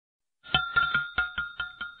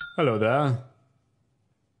Hello there.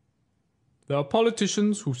 There are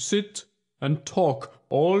politicians who sit and talk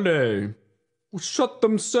all day, who shut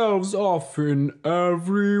themselves off in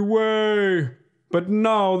every way. But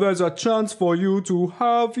now there's a chance for you to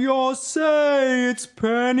have your say. It's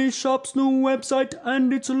Penny Sharpe's new website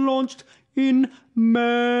and it's launched in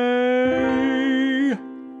May.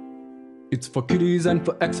 It's for kiddies and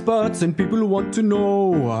for experts and people who want to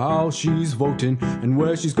know how she's voting and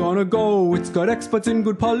where she's gonna go. It's got experts in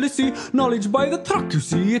good policy, knowledge by the truck. You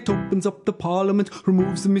see, it opens up the parliament,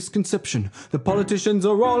 removes the misconception. The politicians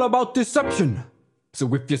are all about deception.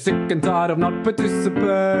 So if you're sick and tired of not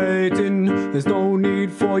participating, there's no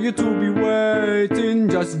need for you to be waiting.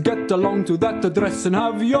 Just get along to that address and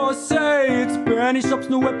have your say. It's Penny Sharpe's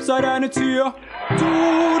new website and it's here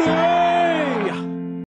today.